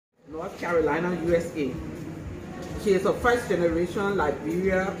North Carolina, USA. She is a first generation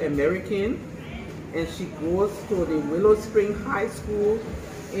Liberia American, and she goes to the Willow Spring High School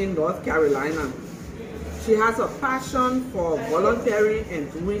in North Carolina. She has a passion for volunteering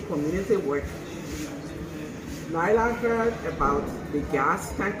and doing community work. Nyla heard about the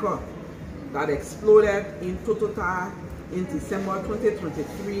gas tanker that exploded in Totota in December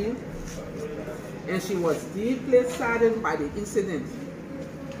 2023, and she was deeply saddened by the incident.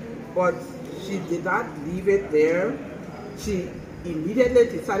 But she did not leave it there. She immediately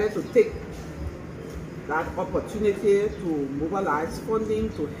decided to take that opportunity to mobilize funding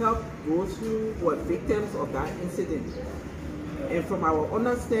to help those who were victims of that incident. And from our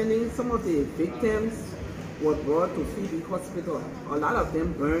understanding, some of the victims were brought to Phoebe Hospital. A lot of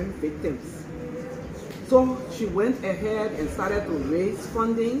them burned victims. So she went ahead and started to raise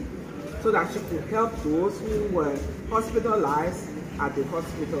funding so that she could help those who were hospitalized at the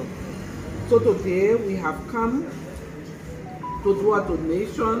hospital. So today we have come to do a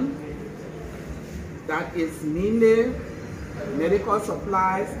donation that is mainly medical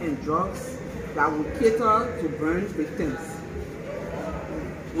supplies and drugs that will cater to burn victims.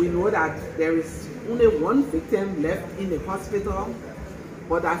 We know that there is only one victim left in the hospital,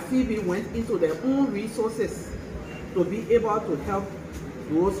 but that Phoebe went into their own resources to be able to help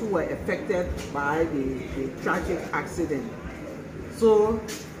those who were affected by the tragic accident. So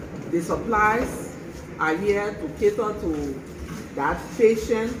the supplies are here to cater to that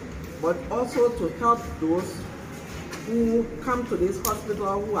patient, but also to help those who come to this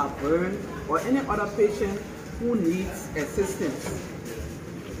hospital who are burned, or any other patient who needs assistance.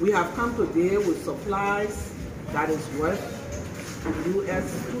 We have come today with supplies that is worth US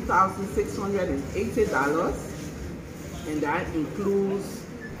 $2,680, and that includes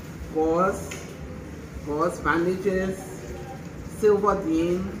gauze, bandages,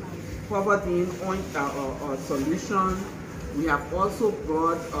 Silverdene, Povidone solution. We have also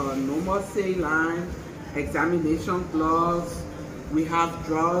brought normal saline examination gloves. We have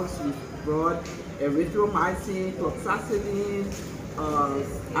drugs. We've brought erythromycin, cloxacillin,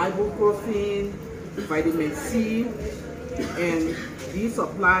 ibuprofen, vitamin C, and these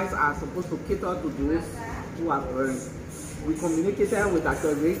supplies are supposed to cater to those who are burned. We communicated with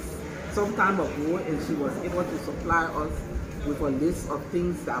Dr. Riggs some time ago, and she was able to supply us with a list of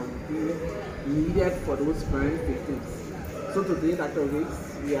things that would be needed for those burn victims. So today, Dr. Riggs,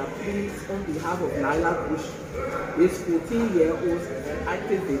 we are pleased on behalf of Nyla Bush, this 14-year-old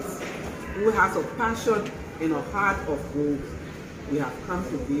activist who has a passion and a heart of gold. We have come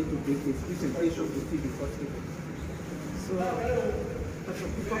today to make this presentation to Phoebe Hospital. So, Dr.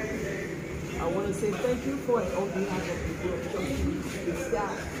 Cooper, I want to say thank you for on behalf of the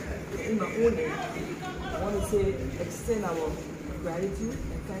staff in my own name. I want to say extend our gratitude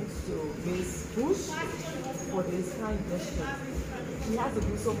and thanks to Ms. Bush for this kind gesture. She has to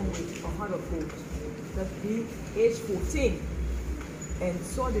be someone with a heart of gold that being age 14 and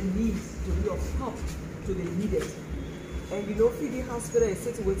saw the need to be of help to the needed. And you know, Phoebe Hospital is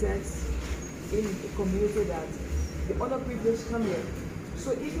situated in a community that the underprivileged come here.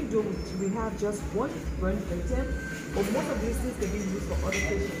 So even though we have just one burn victim, but most of these things can be used for other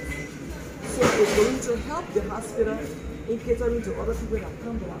patients. So it's going to help the hospital in catering to other people that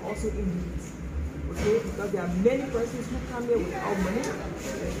come that are also in need. Okay, because there are many persons who come here without money,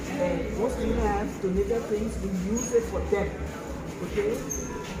 and once we have donated things, we use it for them. Okay,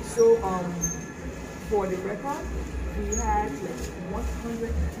 so for the record, we had like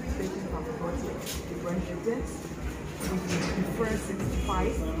 103 patients that were brought here, the burn victims. We referred 65.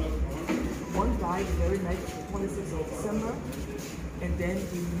 One died the very night, the 26th of December, and then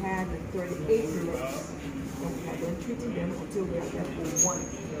we had 38 relapses. And we have been treating them until we are left with one.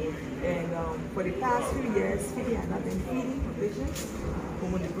 And for the past few years, Phoebe had not been feeding the patients.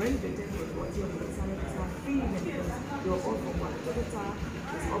 But when the burn victims were brought here, we decided to start feeding them because they were all from one. Totota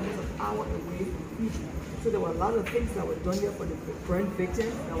is almost an hour away from Phoebe. So there were a lot of things that were done here for the burn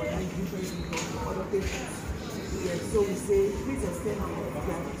victims that were not usually done for other patients. Yeah, so we say, please extend our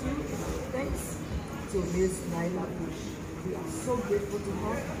gratitude and our thanks to Ms. Nyla Bush. We are so grateful to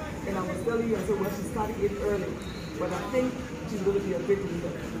her. And I was telling you, I said, well, she started it early, but I think she's going to be a big leader.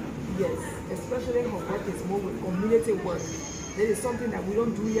 Yes, especially her work is more with community work. That is something that we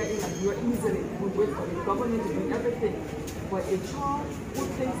don't do here in Liberia easily. We wait for the government to do everything. But a child who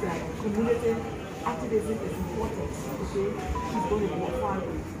thinks that community activism is important, okay, she's going to go far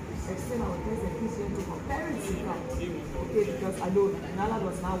away. Extend our thanks and peace to her parents, in fact, okay, because I know Nyla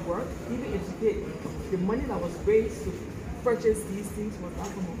does not work. Even if she did, the money that was raised to purchase these things was not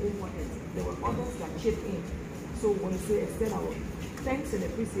from her own pocket. There were others that chipped in. So we want to say extend our thanks and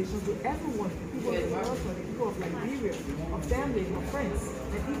appreciation to everyone, the people of America, the people of Liberia, our family, our friends,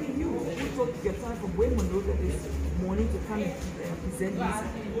 and even you who took your time from way Monrovia this morning to come and present these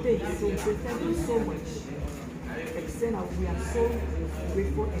things. So we say thank you so much. Extend our, we are so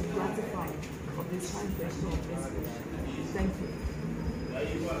grateful and gratified of this high gesture of this wish. Thank you.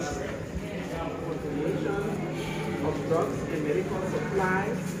 For donation of drugs and medical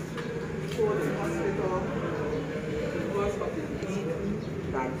supplies for the hospital because of the need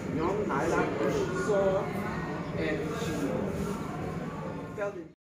that young Nyla saw, and she